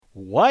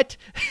What?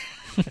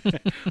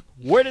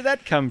 Where did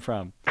that come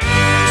from?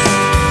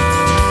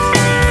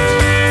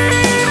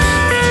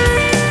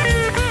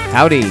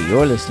 Howdy,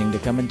 you're listening to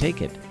Come and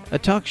Take It, a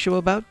talk show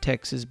about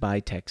Texas by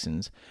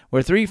Texans,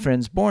 where three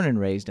friends born and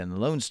raised in the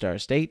Lone Star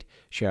State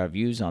share our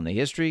views on the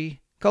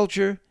history,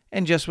 culture,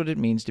 and just what it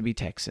means to be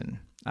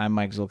Texan. I'm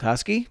Mike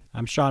Zolkowski.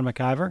 I'm Sean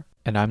McIver.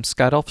 And I'm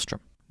Scott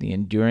Elfstrom. The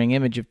enduring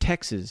image of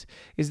Texas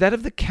is that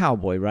of the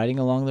cowboy riding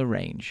along the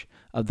range,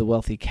 of the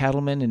wealthy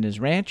cattleman in his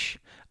ranch,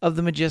 of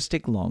the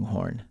majestic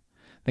longhorn.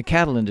 The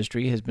cattle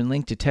industry has been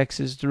linked to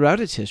Texas throughout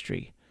its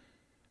history,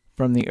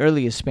 from the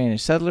earliest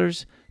Spanish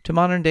settlers to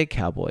modern-day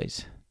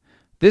cowboys.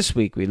 This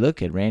week we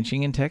look at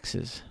ranching in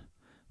Texas.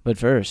 But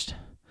first,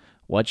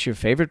 what's your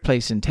favorite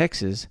place in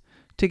Texas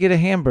to get a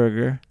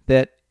hamburger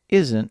that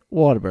isn't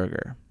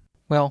Whataburger?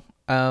 Well,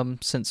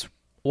 since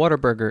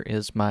Whataburger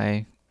is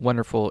my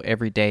wonderful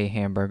everyday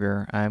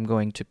hamburger, I'm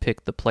going to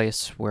pick the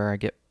place where I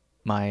get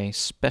my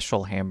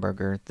special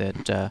hamburger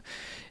that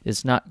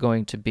is not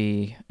going to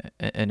be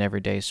an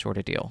everyday sort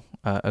of deal,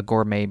 a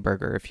gourmet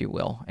burger, if you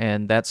will.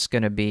 And that's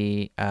going to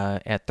be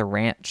at the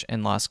Ranch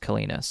in Las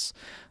Colinas.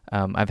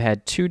 I've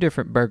had two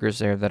different burgers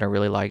there that I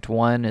really liked.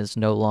 One is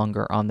no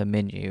longer on the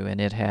menu, and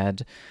it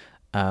had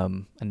a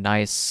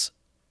nice,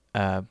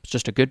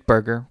 just a good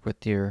burger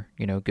with your,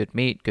 good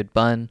meat, good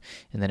bun,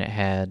 and then it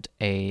had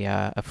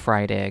a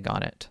fried egg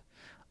on it,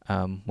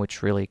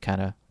 which really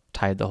kind of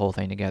tied the whole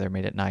thing together,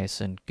 made it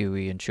nice and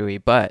gooey and chewy.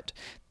 But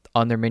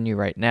on their menu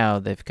right now,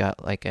 they've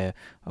got like a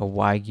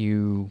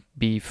Wagyu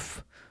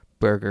beef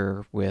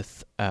burger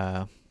with,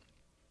 some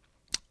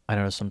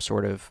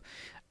sort of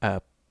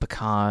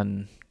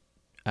pecan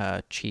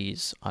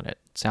cheese on it.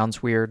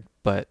 Sounds weird,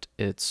 but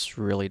it's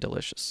really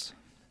delicious.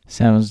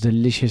 Sounds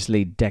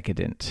deliciously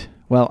decadent.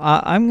 Well,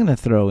 I'm going to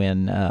throw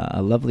in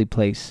a lovely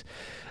place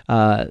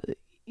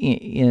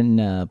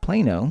in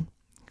Plano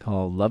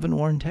called Love and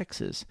Warren,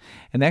 Texas.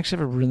 And they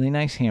actually have a really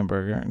nice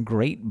hamburger,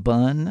 great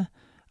bun,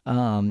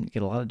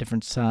 get a lot of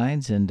different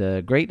sides, and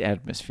a great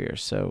atmosphere.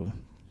 So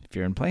if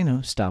you're in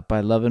Plano, stop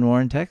by Love and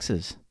Warren,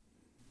 Texas.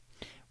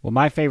 Well,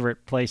 my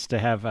favorite place to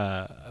have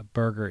a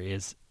burger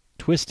is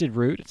Twisted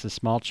Root. It's a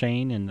small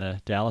chain in the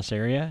Dallas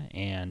area,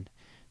 and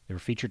they were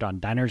featured on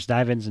Diners,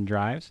 Dive-Ins, and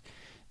Drives.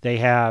 They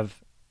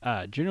have,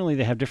 generally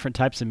they have different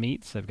types of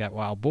meats. They've got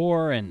wild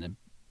boar and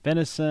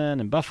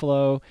venison and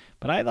buffalo,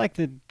 but I like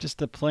just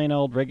the plain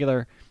old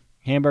regular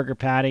hamburger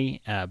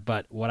patty.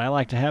 But what I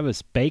like to have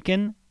is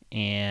bacon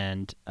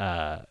and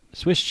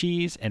Swiss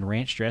cheese and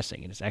ranch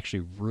dressing. And it's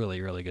actually really,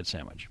 really good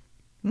sandwich.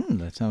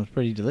 That sounds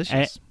pretty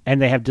delicious.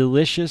 And they have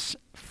delicious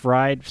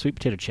fried sweet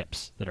potato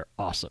chips that are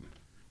awesome.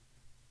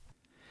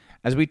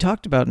 As we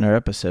talked about in our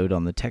episode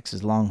on the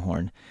Texas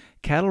Longhorn,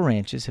 cattle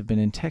ranches have been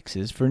in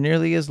Texas for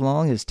nearly as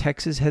long as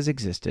Texas has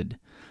existed.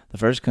 The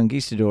first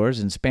conquistadors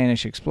and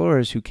Spanish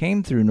explorers who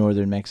came through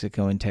northern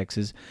Mexico and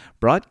Texas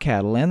brought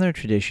cattle and their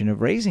tradition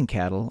of raising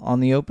cattle on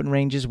the open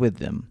ranges with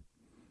them.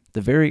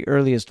 The very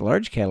earliest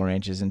large cattle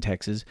ranches in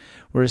Texas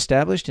were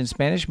established in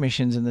Spanish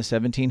missions in the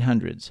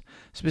 1700s,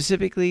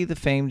 specifically the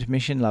famed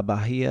Mission La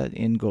Bahia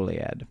in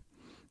Goliad.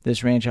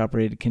 This ranch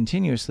operated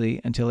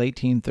continuously until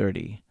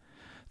 1830.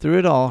 Through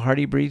it all,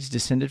 hardy breeds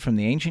descended from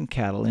the ancient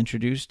cattle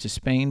introduced to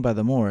Spain by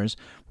the Moors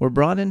were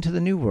brought into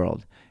the New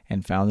World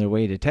and found their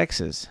way to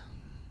Texas.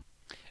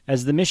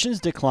 As the missions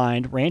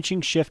declined,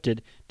 ranching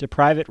shifted to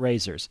private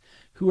raisers,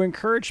 who were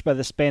encouraged by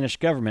the Spanish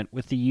government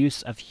with the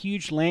use of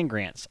huge land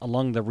grants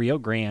along the Rio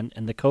Grande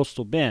and the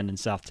Coastal Bend in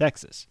South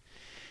Texas.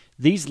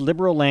 These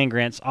liberal land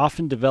grants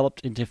often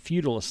developed into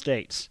feudal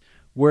estates,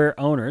 where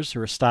owners, who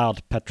were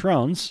styled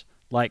patrons,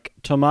 like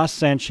Tomas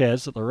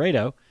Sanchez at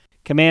Laredo,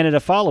 commanded a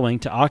following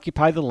to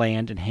occupy the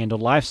land and handle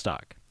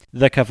livestock.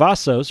 The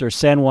Cavazos, or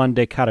San Juan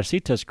de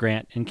Carrecitas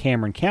grant in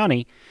Cameron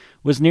County,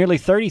 was nearly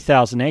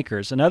 30,000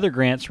 acres, and other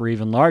grants were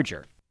even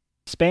larger.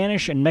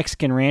 Spanish and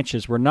Mexican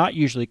ranches were not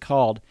usually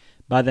called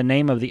by the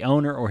name of the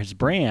owner or his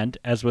brand,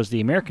 as was the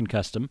American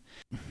custom,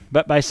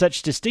 but by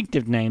such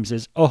distinctive names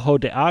as Ojo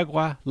de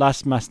Agua,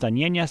 Las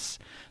Mastañenas,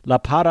 La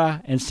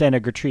Para, and Santa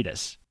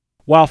Gertrudis.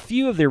 While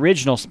few of the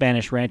original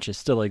Spanish ranches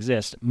still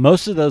exist,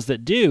 most of those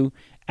that do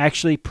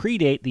actually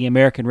predate the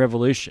American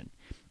Revolution,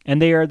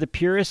 and they are the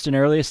purest and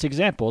earliest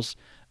examples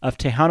of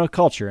Tejano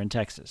culture in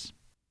Texas.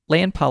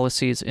 Land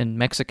policies in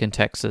Mexican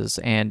Texas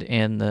and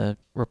in the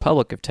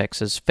Republic of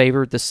Texas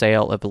favored the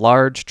sale of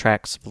large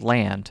tracts of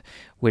land,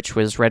 which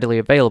was readily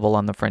available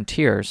on the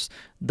frontiers,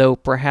 though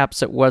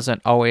perhaps it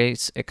wasn't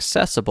always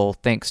accessible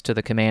thanks to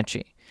the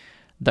Comanche.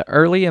 The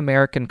early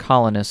American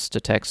colonists to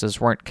Texas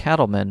weren't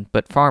cattlemen,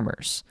 but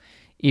farmers.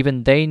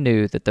 Even they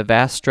knew that the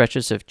vast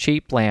stretches of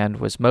cheap land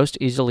was most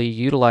easily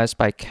utilized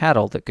by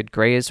cattle that could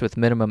graze with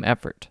minimum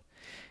effort.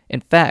 In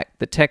fact,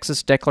 the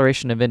Texas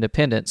Declaration of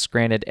Independence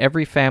granted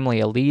every family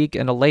a league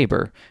and a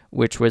labor,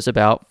 which was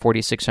about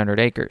 4,600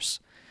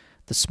 acres.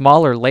 The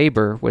smaller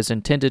labor was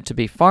intended to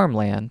be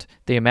farmland,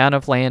 the amount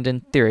of land in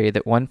theory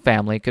that one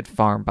family could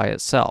farm by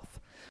itself.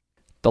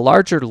 The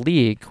larger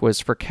league was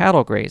for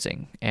cattle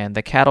grazing, and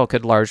the cattle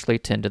could largely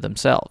tend to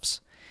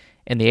themselves.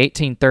 In the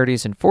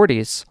 1830s and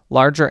 40s,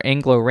 larger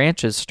Anglo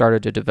ranches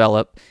started to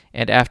develop,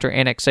 and after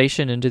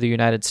annexation into the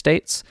United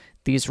States,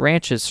 these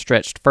ranches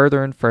stretched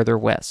further and further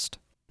west.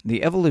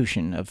 The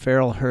evolution of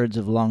feral herds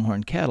of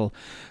longhorn cattle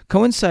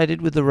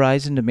coincided with the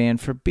rise in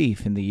demand for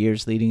beef in the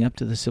years leading up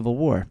to the Civil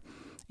War,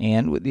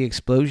 and with the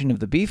explosion of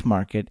the beef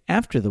market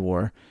after the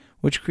war,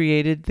 which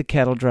created the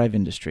cattle drive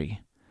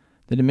industry.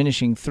 The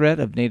diminishing threat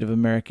of Native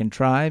American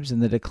tribes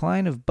and the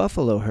decline of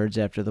buffalo herds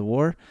after the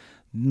war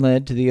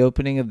led to the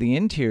opening of the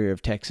interior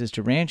of Texas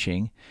to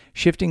ranching,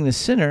 shifting the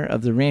center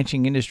of the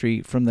ranching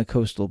industry from the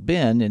coastal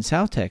bend in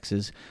South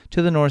Texas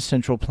to the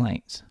north-central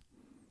plains.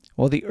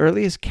 While the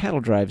earliest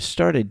cattle drives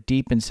started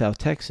deep in South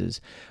Texas,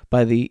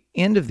 by the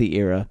end of the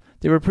era,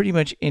 they were pretty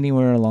much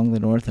anywhere along the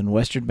north and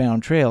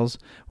westward-bound trails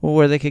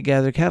where they could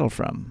gather cattle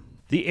from.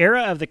 The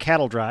era of the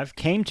cattle drive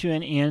came to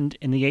an end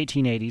in the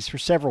 1880s for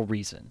several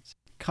reasons.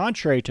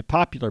 Contrary to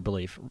popular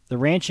belief, the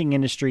ranching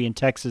industry in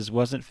Texas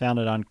wasn't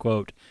founded on,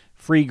 quote,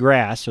 free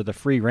grass or the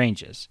free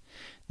ranges.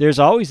 There's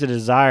always a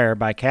desire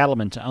by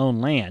cattlemen to own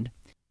land,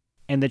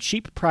 and the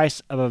cheap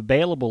price of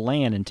available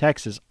land in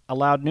Texas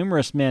allowed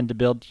numerous men to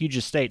build huge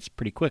estates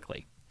pretty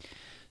quickly.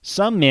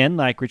 Some men,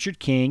 like Richard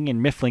King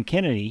and Mifflin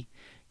Kennedy,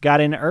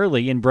 got in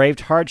early and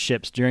braved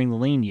hardships during the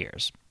lean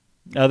years.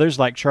 Others,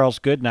 like Charles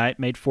Goodnight,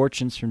 made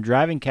fortunes from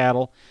driving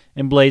cattle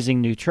and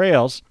blazing new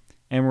trails,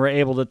 and were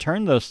able to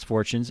turn those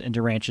fortunes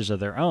into ranches of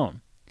their own.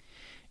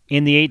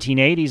 In the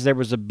 1880s, there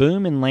was a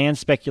boom in land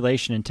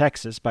speculation in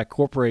Texas by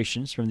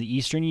corporations from the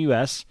eastern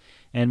U.S.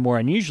 and, more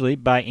unusually,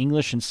 by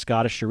English and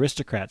Scottish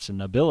aristocrats and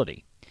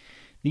nobility.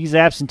 These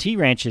absentee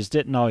ranches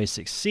didn't always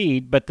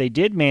succeed, but they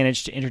did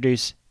manage to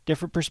introduce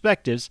different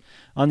perspectives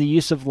on the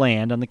use of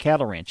land on the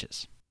cattle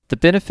ranches. The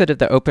benefit of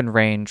the open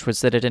range was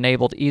that it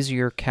enabled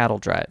easier cattle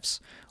drives.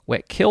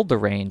 What killed the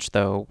range,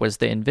 though, was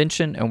the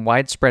invention and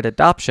widespread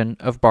adoption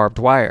of barbed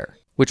wire,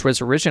 which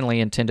was originally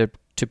intended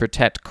to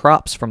protect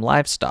crops from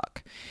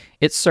livestock.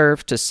 It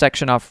served to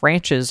section off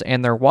ranches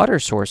and their water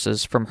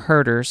sources from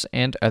herders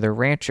and other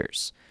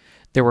ranchers.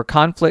 There were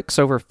conflicts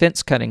over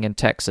fence cutting in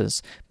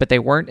Texas, but they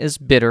weren't as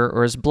bitter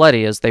or as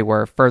bloody as they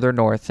were further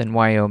north in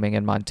Wyoming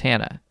and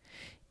Montana.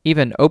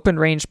 Even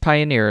open-range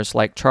pioneers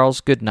like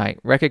Charles Goodnight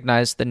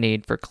recognized the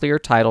need for clear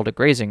title to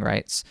grazing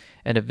rights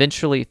and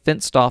eventually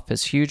fenced off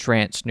his huge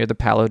ranch near the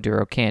Palo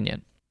Duro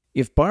Canyon.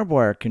 If barbed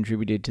wire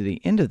contributed to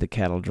the end of the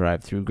cattle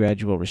drive through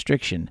gradual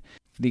restriction,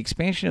 the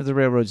expansion of the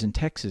railroads in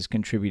Texas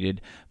contributed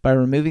by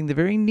removing the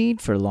very need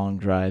for long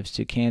drives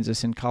to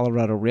Kansas and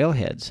Colorado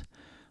railheads.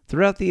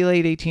 Throughout the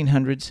late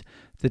 1800s,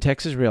 the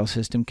Texas rail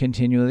system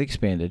continually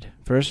expanded,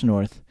 first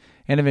north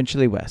and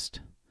eventually west.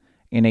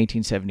 In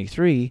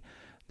 1873,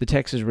 the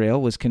Texas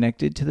Rail was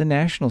connected to the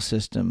national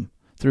system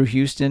through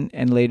Houston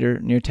and later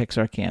near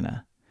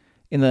Texarkana.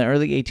 In the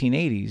early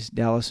 1880s,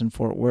 Dallas and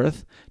Fort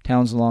Worth,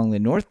 towns along the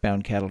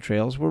northbound cattle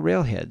trails, were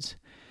railheads,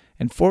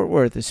 and Fort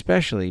Worth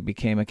especially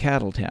became a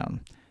cattle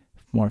town,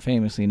 more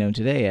famously known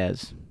today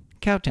as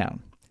Cowtown.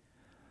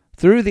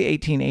 Through the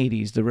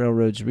 1880s, the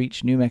railroads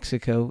reached New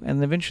Mexico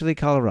and eventually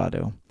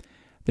Colorado.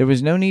 There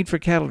was no need for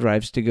cattle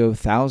drives to go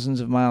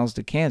thousands of miles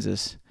to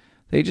Kansas.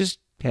 They just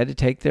had to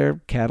take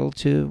their cattle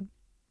to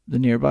the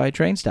nearby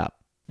train stop.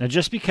 Now,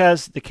 just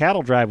because the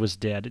cattle drive was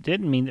dead, it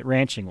didn't mean that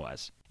ranching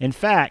was. In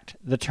fact,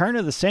 the turn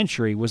of the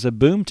century was a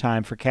boom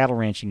time for cattle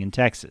ranching in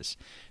Texas,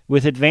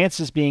 with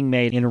advances being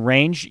made in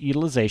range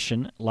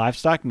utilization,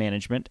 livestock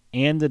management,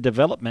 and the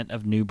development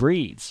of new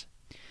breeds.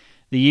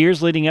 The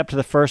years leading up to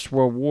the First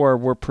World War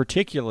were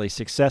particularly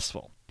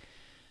successful.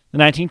 The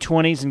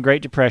 1920s and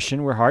Great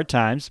Depression were hard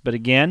times, but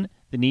again,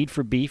 the need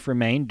for beef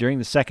remained during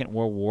the Second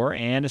World War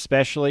and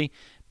especially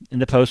in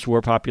the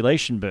post-war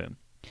population boom.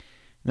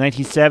 The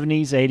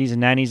 1970s, 80s,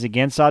 and 90s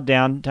again saw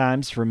down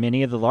times for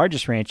many of the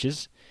largest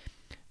ranches,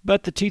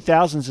 but the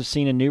 2000s have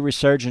seen a new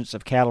resurgence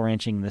of cattle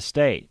ranching in the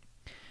state.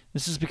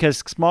 This is because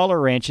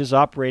smaller ranches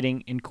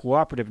operating in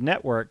cooperative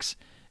networks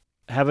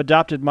have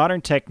adopted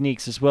modern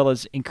techniques as well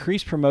as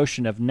increased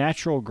promotion of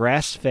natural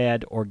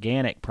grass-fed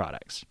organic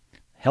products,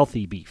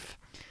 healthy beef.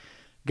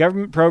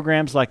 Government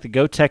programs like the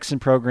Go Texan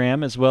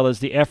program, as well as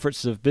the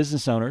efforts of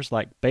business owners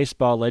like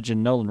baseball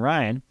legend Nolan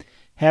Ryan,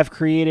 have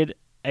created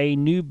a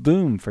new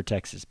boom for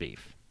Texas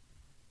beef.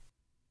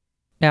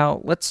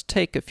 Now, let's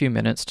take a few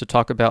minutes to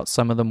talk about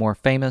some of the more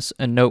famous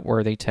and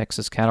noteworthy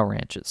Texas cattle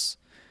ranches.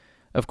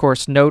 Of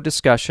course, no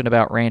discussion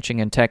about ranching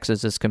in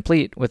Texas is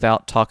complete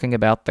without talking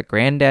about the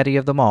granddaddy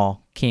of them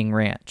all, King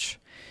Ranch.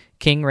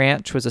 King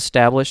Ranch was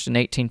established in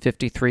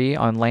 1853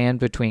 on land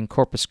between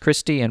Corpus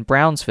Christi and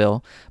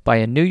Brownsville by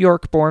a New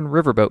York-born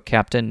riverboat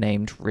captain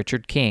named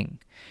Richard King.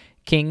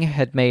 King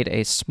had made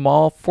a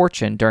small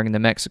fortune during the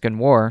Mexican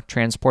War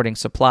transporting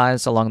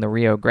supplies along the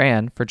Rio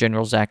Grande for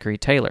General Zachary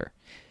Taylor.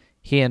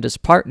 He and his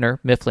partner,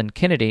 Mifflin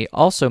Kennedy,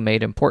 also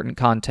made important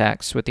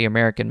contacts with the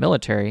American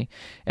military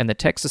and the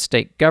Texas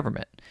state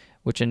government,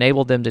 which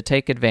enabled them to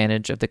take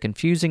advantage of the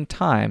confusing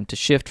time to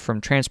shift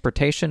from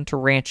transportation to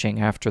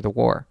ranching after the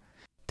war.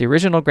 The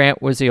original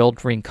grant was the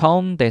old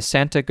Rincon de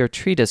Santa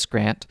Gertrudis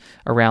grant,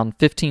 around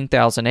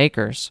 15,000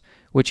 acres,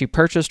 which he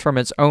purchased from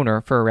its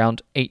owner for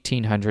around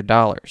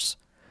 $1,800.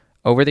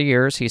 Over the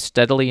years, he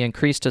steadily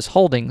increased his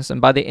holdings, and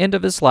by the end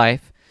of his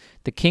life,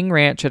 the King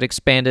Ranch had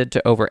expanded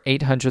to over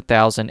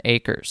 800,000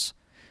 acres.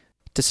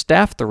 To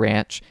staff the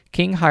ranch,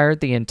 King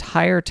hired the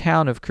entire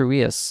town of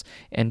Cruillas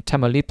in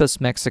Tamaulipas,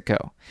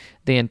 Mexico.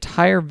 The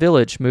entire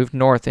village moved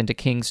north into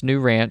King's new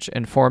ranch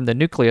and formed the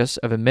nucleus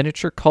of a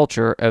miniature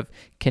culture of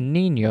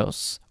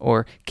Queninos,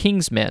 or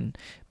Kingsmen.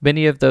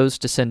 Many of those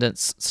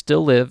descendants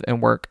still live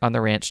and work on the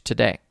ranch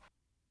today.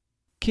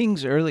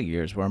 King's early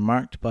years were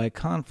marked by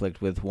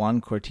conflict with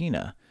Juan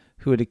Cortina,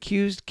 who had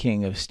accused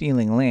King of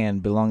stealing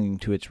land belonging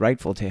to its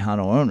rightful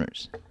Tejano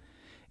owners.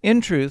 In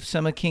truth,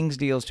 some of King's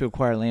deals to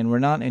acquire land were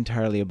not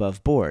entirely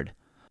above board.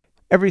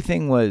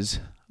 Everything was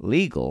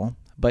legal,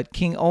 but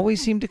King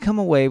always seemed to come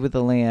away with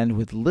the land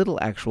with little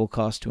actual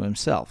cost to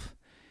himself.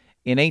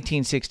 In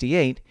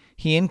 1868,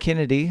 he and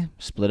Kennedy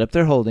split up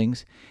their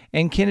holdings,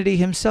 and Kennedy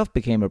himself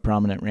became a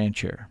prominent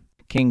rancher.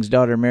 King's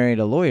daughter married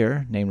a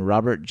lawyer named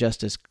Robert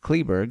Justus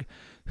Kleberg,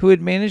 who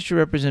had managed to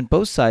represent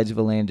both sides of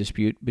a land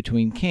dispute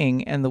between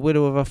King and the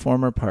widow of a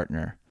former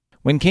partner.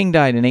 When King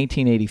died in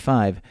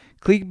 1885,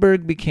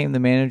 Kleberg became the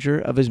manager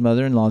of his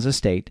mother-in-law's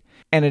estate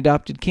and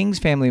adopted King's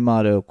family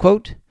motto,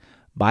 quote,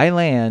 "Buy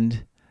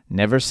land,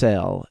 never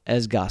sell,"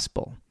 as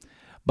gospel.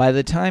 By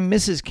the time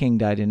Mrs. King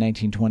died in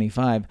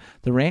 1925,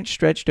 the ranch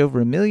stretched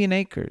over 1 million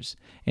acres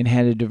and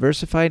had a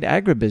diversified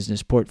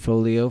agribusiness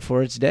portfolio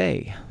for its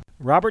day.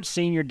 Robert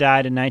Sr.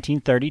 died in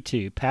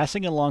 1932,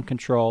 passing along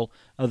control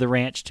of the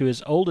ranch to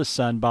his oldest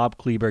son, Bob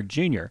Kleberg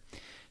Jr.,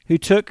 who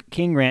took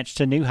King Ranch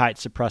to new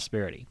heights of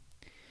prosperity.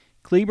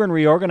 Kleberg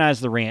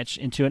reorganized the ranch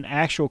into an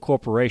actual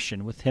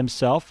corporation with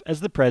himself as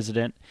the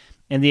president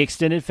and the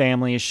extended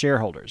family as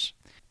shareholders.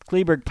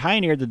 Kleberg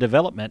pioneered the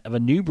development of a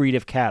new breed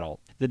of cattle,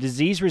 the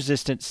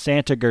disease-resistant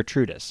Santa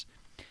Gertrudis.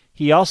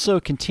 He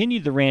also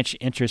continued the ranch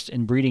interest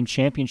in breeding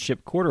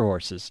championship quarter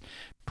horses,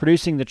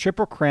 producing the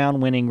Triple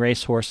Crown-winning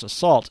racehorse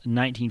Assault in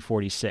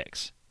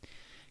 1946.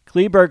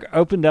 Kleberg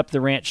opened up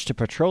the ranch to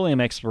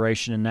petroleum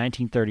exploration in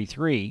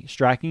 1933,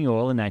 striking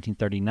oil in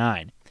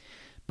 1939.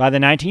 By the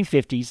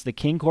 1950s, the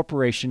King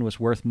Corporation was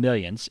worth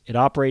millions. It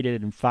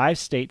operated in 5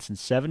 states and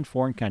 7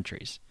 foreign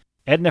countries.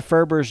 Edna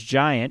Ferber's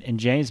Giant and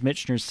James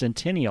Michener's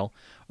Centennial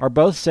are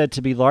both said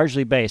to be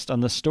largely based on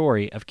the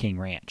story of King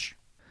Ranch.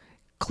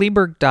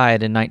 Kleberg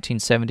died in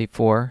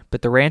 1974,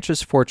 but the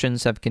ranch's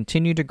fortunes have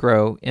continued to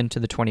grow into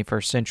the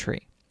 21st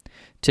century.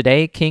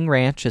 Today, King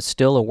Ranch is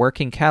still a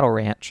working cattle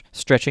ranch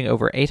stretching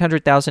over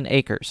 800,000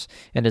 acres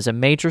and is a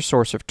major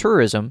source of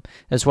tourism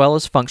as well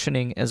as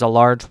functioning as a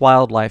large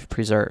wildlife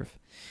preserve.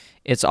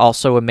 It's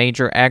also a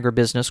major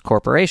agribusiness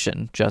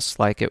corporation, just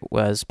like it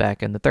was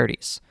back in the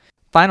 30s.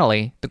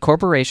 Finally, the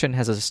corporation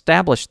has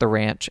established the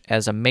ranch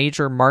as a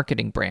major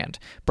marketing brand,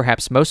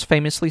 perhaps most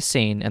famously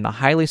seen in the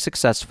highly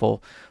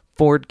successful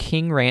Ford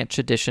King Ranch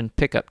Edition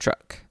pickup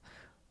truck.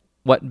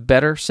 What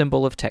better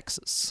symbol of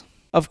Texas?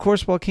 Of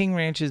course, while King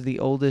Ranch is the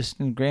oldest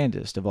and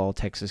grandest of all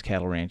Texas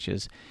cattle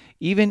ranches,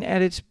 even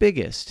at its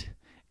biggest,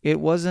 it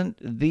wasn't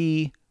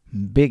the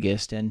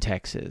biggest in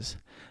Texas.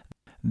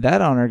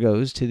 That honor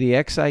goes to the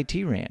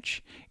XIT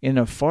Ranch in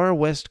a far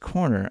west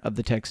corner of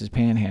the Texas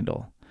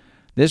Panhandle.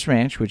 This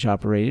ranch, which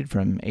operated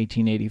from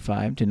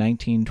 1885 to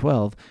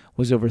 1912,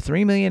 was over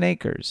 3 million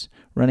acres,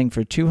 running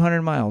for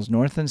 200 miles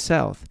north and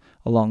south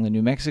along the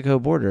New Mexico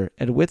border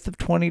at a width of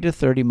 20 to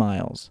 30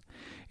 miles.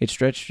 It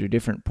stretched through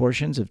different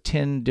portions of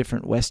 10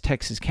 different West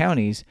Texas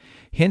counties,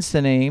 hence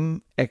the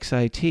name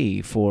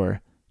XIT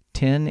for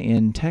 10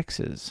 in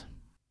Texas.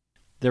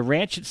 The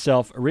ranch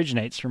itself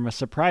originates from a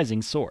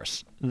surprising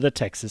source, the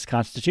Texas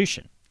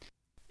Constitution.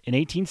 In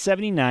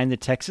 1879, the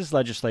Texas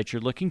legislature,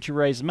 looking to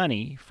raise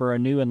money for a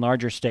new and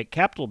larger state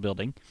capitol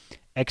building,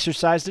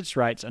 exercised its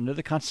rights under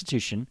the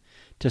Constitution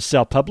to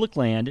sell public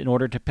land in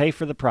order to pay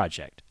for the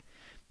project.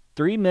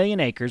 3 million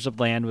acres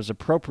of land was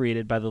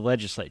appropriated by the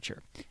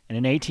legislature, and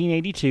in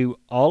 1882,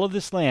 all of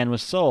this land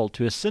was sold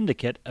to a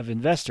syndicate of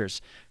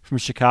investors from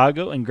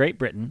Chicago and Great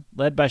Britain,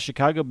 led by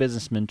Chicago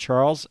businessmen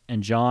Charles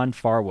and John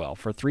Farwell,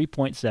 for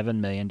 $3.7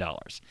 million.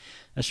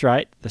 That's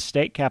right, the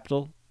state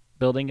capitol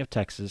building of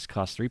Texas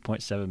cost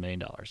 $3.7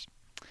 million.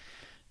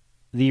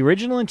 The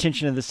original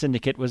intention of the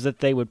syndicate was that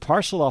they would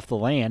parcel off the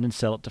land and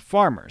sell it to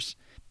farmers.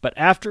 But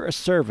after a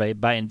survey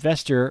by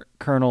investor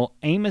Colonel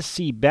Amos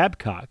C.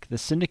 Babcock, the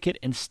syndicate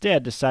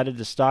instead decided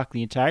to stock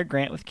the entire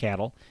grant with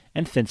cattle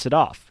and fence it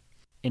off.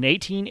 In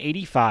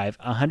 1885,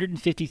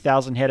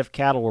 150,000 head of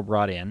cattle were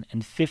brought in,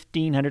 and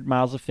 1,500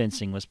 miles of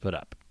fencing was put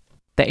up.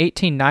 The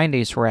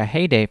 1890s were a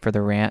heyday for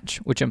the ranch,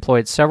 which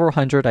employed several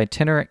hundred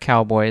itinerant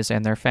cowboys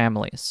and their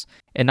families.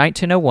 In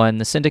 1901,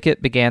 the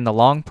syndicate began the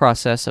long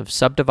process of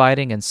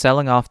subdividing and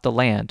selling off the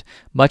land,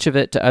 much of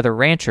it to other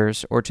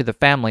ranchers or to the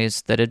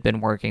families that had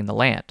been working the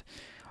land.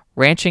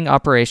 Ranching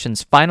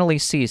operations finally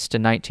ceased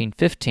in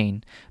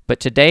 1915, but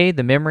today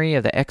the memory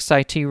of the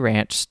XIT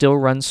Ranch still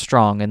runs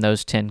strong in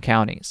those 10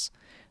 counties.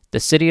 The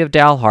city of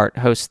Dalhart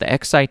hosts the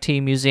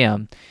XIT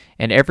Museum,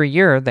 and every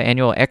year the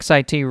annual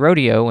XIT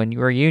Rodeo in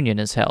Reunion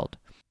is held.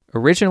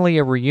 Originally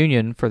a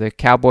reunion for the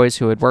cowboys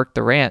who had worked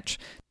the ranch,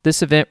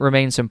 this event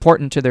remains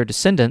important to their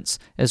descendants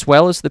as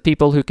well as the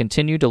people who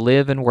continue to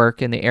live and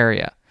work in the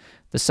area.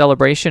 The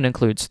celebration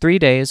includes 3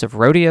 days of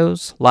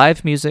rodeos,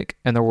 live music,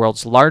 and the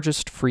world's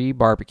largest free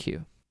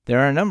barbecue. There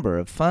are a number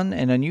of fun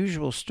and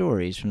unusual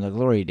stories from the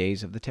glory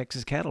days of the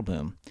Texas cattle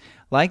boom.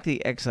 Like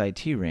the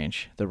XIT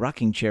Ranch, the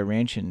Rocking Chair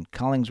Ranch in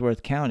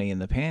Collingsworth County in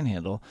the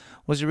Panhandle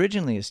was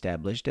originally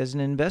established as an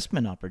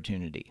investment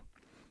opportunity.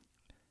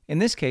 In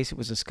this case, it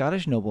was a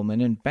Scottish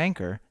nobleman and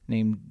banker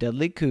named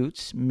Dudley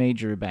Coutts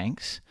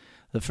Marjoribanks,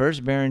 the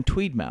first Baron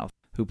Tweedmouth,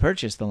 who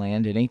purchased the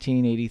land in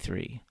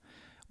 1883.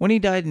 When he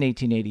died in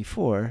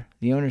 1884,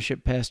 the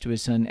ownership passed to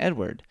his son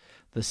Edward,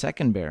 the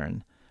second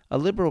Baron, a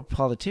Liberal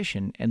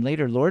politician and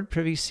later Lord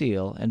Privy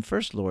Seal and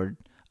First Lord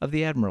of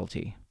the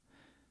Admiralty.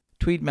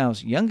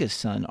 Tweedmouth's youngest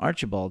son,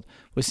 Archibald,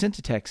 was sent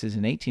to Texas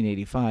in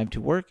 1885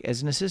 to work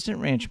as an assistant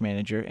ranch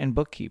manager and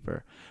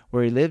bookkeeper,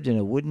 where he lived in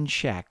a wooden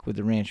shack with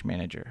the ranch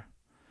manager.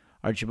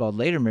 Archibald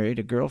later married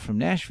a girl from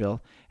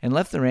Nashville and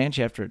left the ranch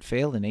after it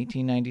failed in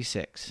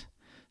 1896.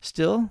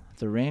 Still,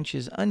 the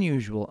ranch's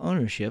unusual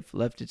ownership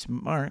left its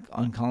mark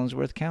on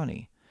Collingsworth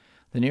County.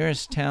 The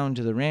nearest town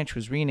to the ranch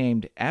was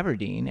renamed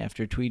Aberdeen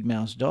after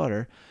Tweedmouth's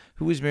daughter,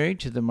 who was married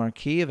to the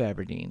Marquis of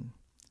Aberdeen.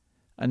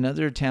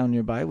 Another town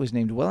nearby was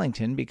named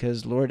Wellington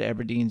because Lord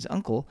Aberdeen's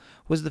uncle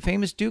was the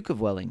famous Duke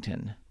of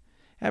Wellington.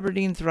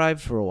 Aberdeen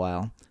thrived for a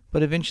while,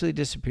 but eventually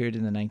disappeared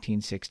in the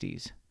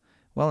 1960s.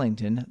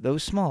 Wellington, though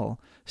small,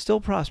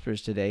 still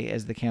prospers today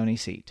as the county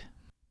seat.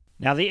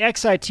 Now, the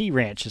XIT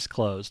Ranch is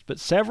closed, but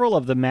several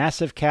of the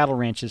massive cattle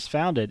ranches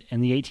founded in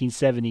the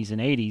 1870s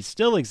and 80s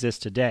still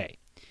exist today.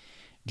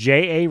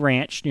 J.A.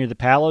 Ranch near the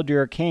Palo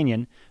Duro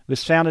Canyon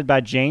was founded by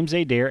James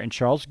Adair and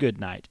Charles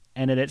Goodnight,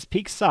 and at its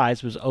peak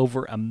size was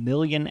over 1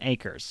 million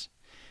acres.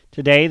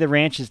 Today, the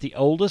ranch is the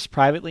oldest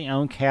privately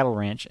owned cattle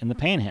ranch in the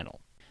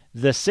Panhandle.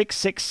 The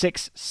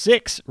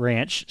 6666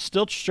 Ranch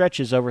still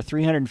stretches over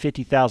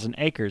 350,000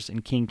 acres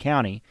in King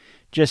County,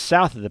 just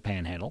south of the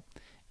Panhandle,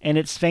 and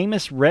its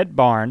famous Red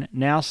Barn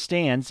now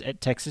stands at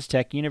Texas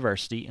Tech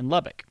University in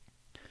Lubbock.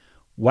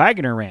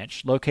 Wagoner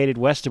Ranch, located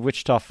west of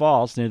Wichita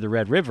Falls near the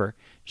Red River,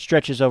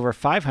 stretches over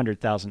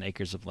 500,000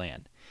 acres of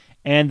land.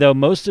 And though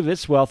most of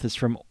its wealth is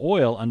from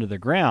oil under the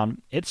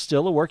ground, it's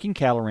still a working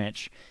cattle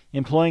ranch,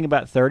 employing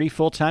about 30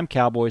 full-time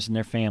cowboys and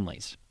their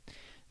families.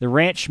 The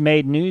ranch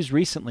made news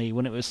recently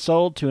when it was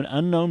sold to an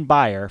unknown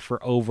buyer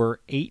for over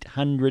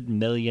 $800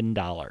 million.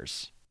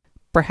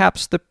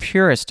 Perhaps the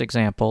purest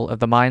example of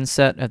the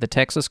mindset of the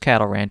Texas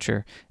cattle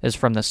rancher is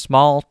from the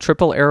small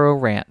Triple Arrow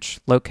Ranch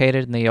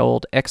located in the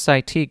old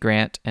XIT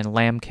Grant in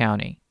Lamb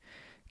County.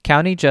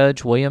 County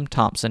Judge William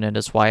Thompson and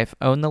his wife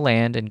own the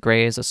land and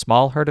graze a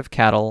small herd of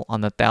cattle on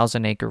the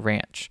 1,000-acre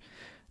ranch.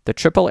 The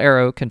Triple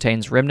Arrow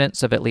contains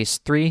remnants of at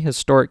least 3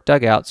 historic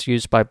dugouts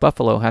used by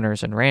buffalo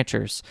hunters and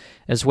ranchers,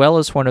 as well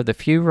as one of the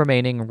few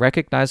remaining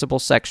recognizable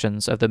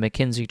sections of the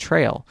McKenzie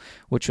Trail,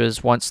 which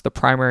was once the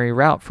primary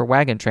route for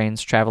wagon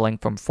trains traveling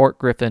from Fort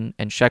Griffin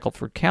and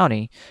Shackelford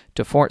County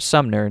to Fort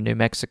Sumner, New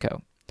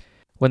Mexico.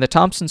 When the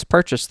Thompsons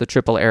purchased the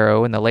Triple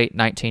Arrow in the late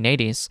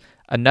 1980s,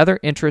 another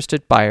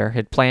interested buyer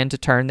had planned to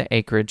turn the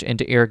acreage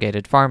into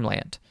irrigated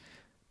farmland.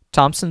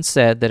 Thompson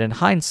said that in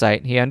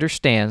hindsight he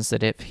understands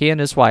that if he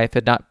and his wife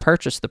had not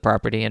purchased the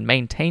property and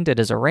maintained it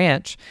as a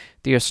ranch,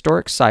 the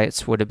historic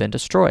sites would have been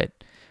destroyed.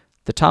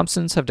 The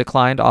Thompsons have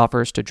declined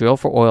offers to drill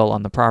for oil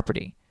on the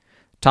property.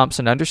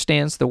 Thompson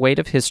understands the weight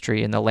of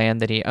history in the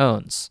land that he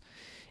owns.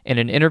 In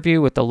an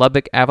interview with the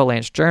Lubbock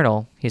Avalanche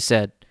Journal, he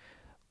said,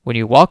 "When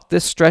you walk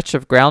this stretch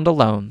of ground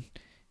alone,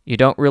 you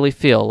don't really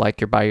feel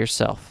like you're by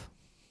yourself.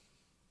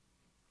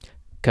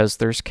 'Cause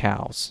there's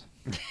cows."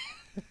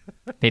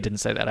 He didn't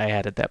say that. I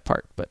added that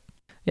part. But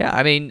yeah,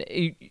 I mean,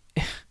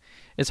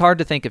 it's hard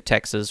to think of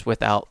Texas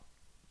without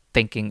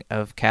thinking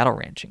of cattle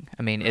ranching.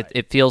 I mean, Right.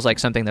 it feels like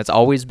something that's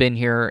always been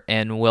here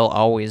and will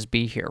always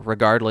be here,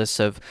 regardless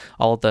of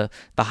all the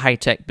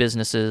high-tech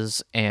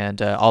businesses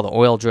and all the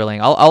oil drilling.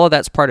 All of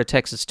that's part of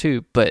Texas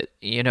too, but,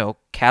 you know,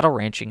 cattle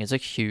ranching is a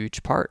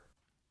huge part.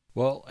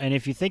 Well, and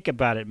if you think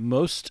about it,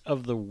 most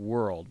of the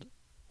world,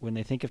 when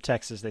they think of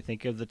Texas, they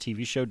think of the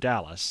TV show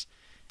Dallas.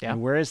 Yeah.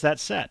 And where is that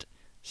set?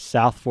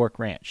 South Fork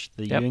Ranch.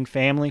 The Yep. Ewing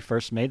family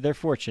first made their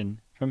fortune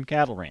from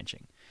cattle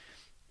ranching.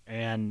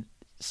 And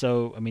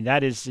so, I mean,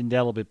 that is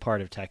indelibly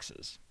part of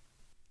Texas.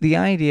 The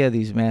idea of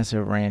these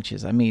massive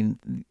ranches, I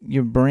mean,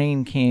 your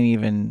brain can't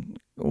even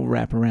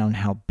wrap around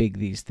how big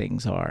these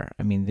things are.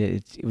 I mean,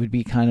 it would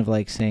be kind of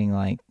like saying,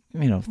 like,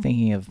 you know,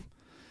 thinking of,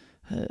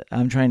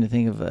 I'm trying to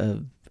think of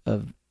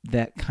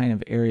that kind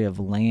of area of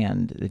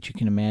land that you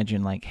can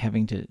imagine, like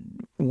having to,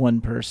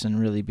 one person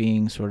really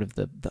being sort of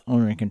the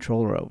owner and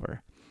controller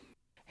over.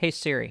 Hey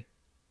Siri,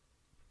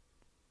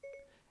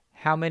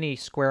 how many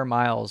square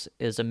miles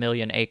is 1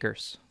 million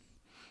acres?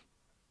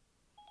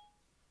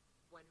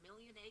 1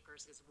 million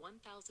acres is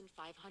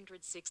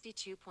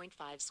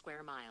 1,562.5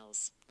 square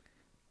miles.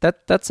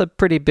 That's a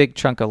pretty big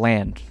chunk of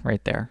land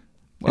right there.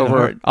 And Over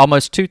hard.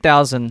 almost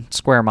 2,000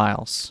 square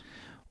miles.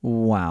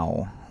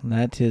 Wow,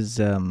 that is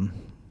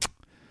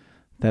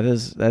That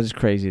is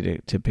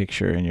crazy to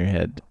picture in your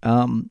head.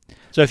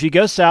 So if you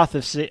go south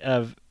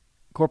of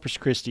Corpus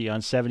Christi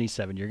on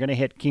 77, you're going to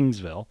hit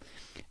Kingsville.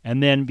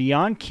 And then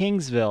beyond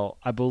Kingsville,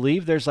 I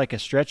believe there's like a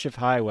stretch of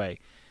highway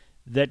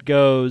that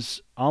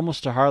goes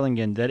almost to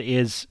Harlingen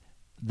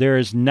there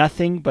is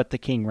nothing but the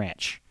King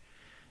Ranch.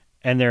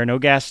 And there are no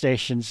gas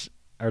stations,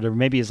 or there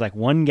maybe is like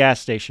one gas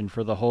station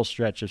for the whole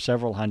stretch of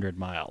several hundred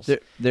miles.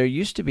 There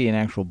used to be an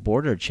actual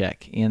border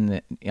check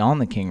on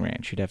the King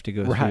Ranch. You'd have to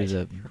go through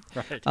the...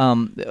 Right.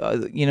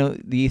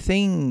 The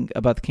thing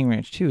about the King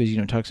Ranch, too, is,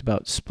 it talks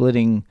about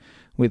splitting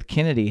with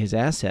Kennedy his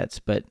assets,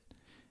 but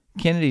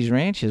Kennedy's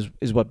ranch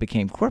is what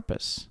became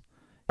Corpus.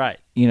 Right.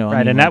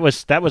 Right, and that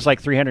was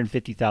like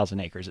 350,000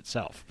 acres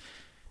itself.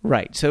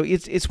 Right. So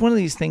it's one of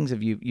these things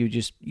of you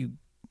just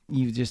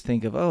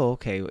think of, oh,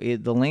 okay,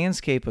 the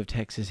landscape of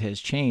Texas has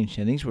changed,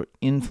 and these were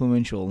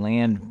influential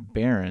land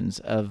barons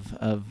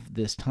of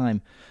this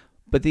time.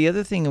 But the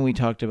other thing, and we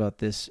talked about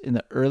this in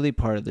the early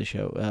part of the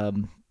show,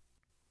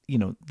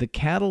 the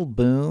cattle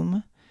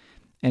boom,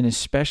 and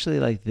especially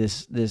like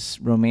this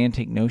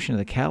romantic notion of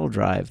the cattle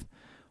drive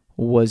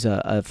was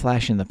a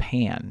flash in the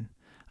pan.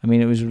 I mean,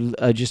 it was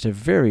just a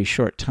very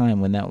short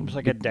time when that was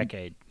like a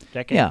decade,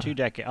 yeah. 2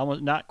 decades,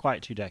 almost not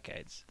quite 2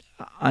 decades.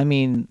 I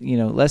mean,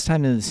 less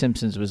time than The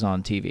Simpsons was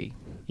on TV.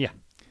 Yeah.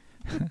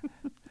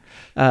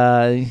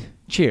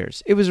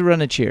 Cheers. It was a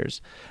run of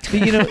Cheers.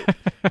 But,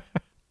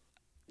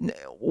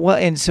 well,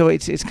 and so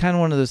it's kind of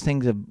one of those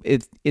things of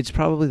it's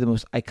probably the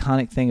most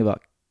iconic thing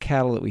about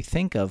cattle that we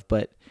think of,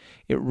 but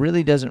it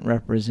really doesn't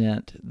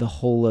represent the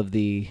whole of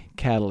the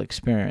cattle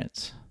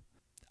experience.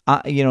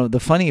 The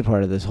funny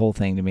part of this whole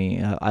thing to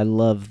me, I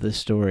love the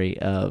story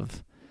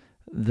of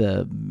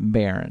the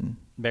Baron.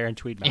 Baron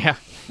Tweedmouth. Yeah.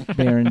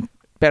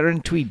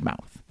 Baron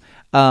Tweedmouth.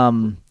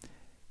 And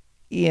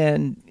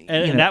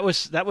that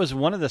was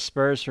one of the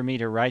spurs for me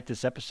to write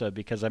this episode,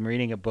 because I'm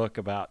reading a book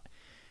about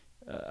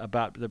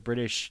the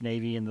British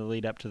Navy in the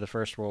lead up to the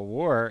First World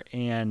War,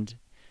 and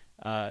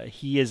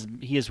he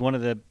is one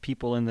of the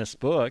people in this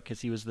book,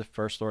 because he was the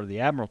First Lord of the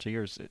Admiralty,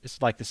 or it's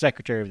like the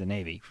Secretary of the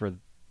Navy for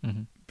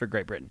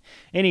Great Britain.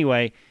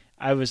 Anyway,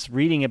 I was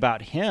reading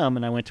about him,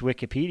 and I went to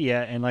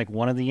Wikipedia, and like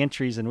one of the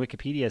entries in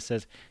Wikipedia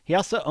says he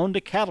also owned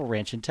a cattle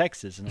ranch in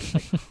Texas, and I was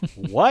like,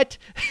 what?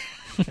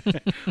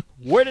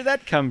 Where did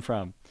that come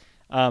from?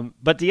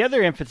 But the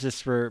other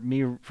emphasis for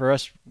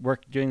us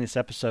doing this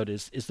episode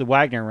is the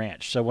Wagner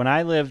Ranch. So when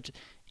I lived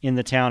in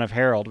the town of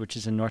Harold, which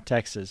is in North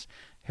Texas,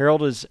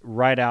 Harold is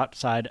right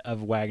outside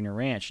of Wagner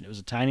Ranch, and it was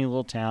a tiny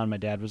little town. My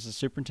dad was the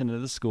superintendent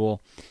of the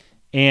school,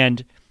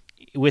 and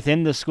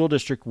within the school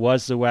district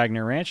was the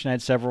Wagner Ranch, and I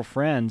had several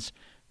friends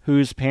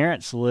whose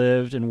parents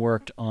lived and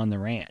worked on the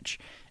ranch.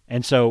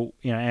 And so,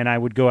 and I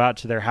would go out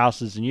to their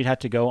houses, and you'd have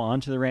to go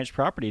onto the ranch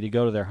property to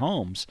go to their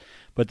homes.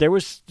 But there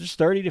was just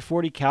 30 to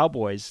 40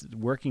 cowboys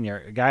working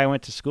there. A guy I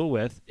went to school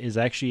with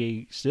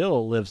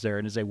still lives there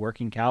and is a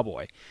working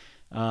cowboy.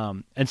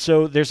 And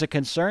so there's a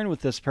concern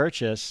with this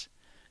purchase.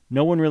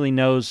 No one really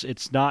knows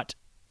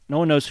no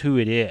one knows who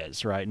it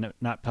is, right? No,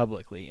 not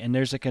publicly. And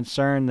there's a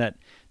concern that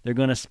they're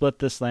going to split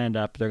this land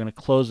up. They're going to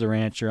close the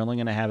ranch. They're only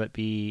going to have it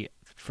be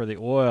for the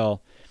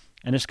oil.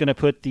 And it's going to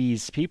put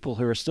these people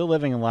who are still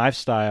living a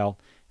lifestyle,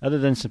 other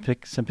than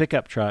some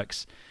pickup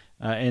trucks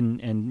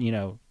and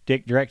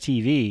direct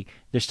TV,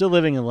 they're still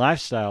living a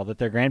lifestyle that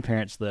their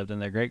grandparents lived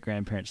and their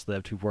great-grandparents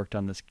lived, who've worked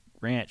on this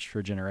ranch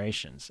for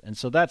generations. And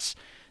so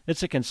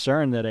it's a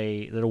concern that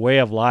a way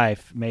of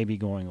life may be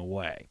going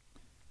away.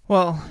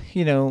 Well,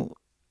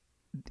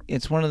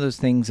 it's one of those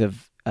things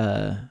of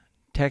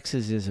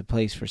Texas is a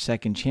place for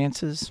second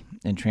chances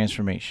and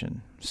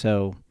transformation.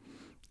 So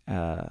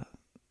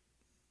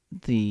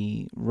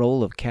the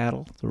role of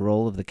cattle, the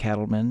role of the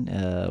cattleman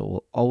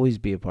will always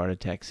be a part of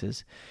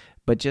Texas.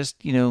 But just,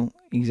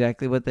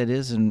 exactly what that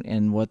is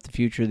and what the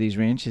future of these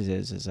ranches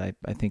is I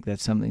think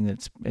that's something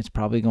it's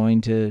probably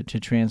going to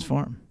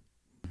transform.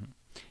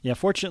 Yeah,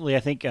 fortunately, I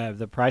think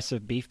the price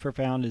of beef per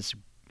pound is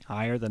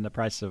higher than the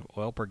price of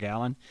oil per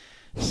gallon.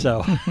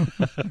 So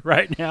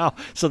right now,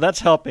 so that's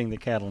helping the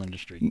cattle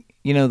industry.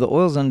 The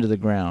oil's under the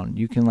ground.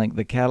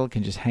 The cattle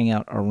can just hang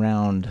out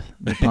around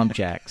the pump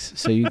jacks,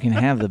 so you can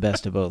have the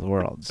best of both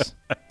worlds.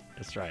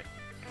 That's right.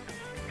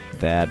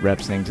 That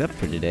wraps things up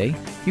for today.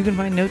 You can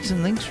find notes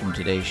and links from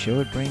today's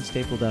show at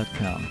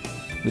brainstaple.com.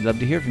 We'd love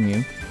to hear from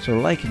you, so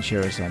like and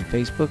share us on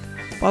Facebook,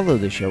 follow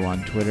the show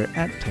on Twitter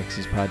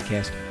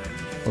 @TexasPodcast,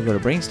 or go to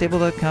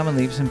brainstable.com and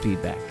leave some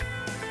feedback.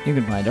 You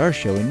can find our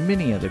show and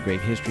many other great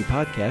history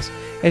podcasts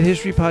at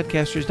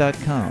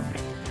historypodcasters.com.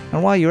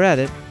 And while you're at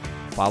it,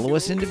 follow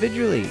us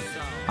individually.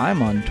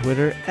 I'm on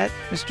Twitter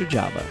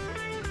 @MrJava.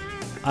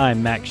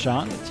 I'm Mac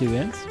Sean with 2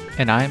 N's.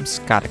 And I'm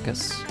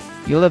Scotticus.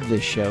 You love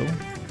this show.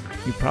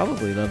 You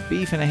probably love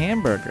beef and a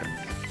hamburger.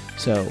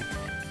 So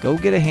go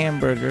get a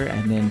hamburger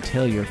and then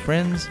tell your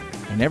friends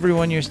and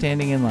everyone you're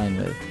standing in line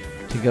with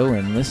to go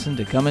and listen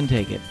to Come and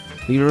Take It.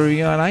 Leave a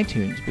review on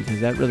iTunes because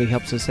that really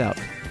helps us out.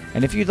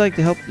 And if you'd like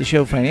to help the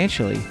show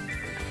financially,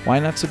 why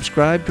not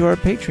subscribe to our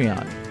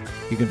Patreon?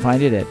 You can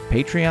find it at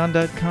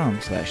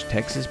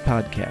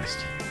patreon.com/TexasPodcast.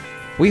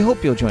 We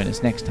hope you'll join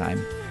us next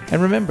time. And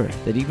remember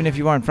that even if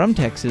you aren't from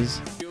Texas,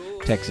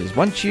 Texas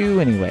wants you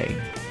anyway.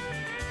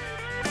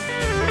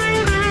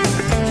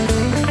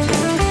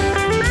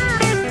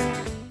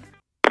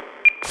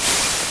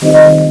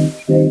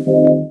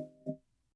 Table.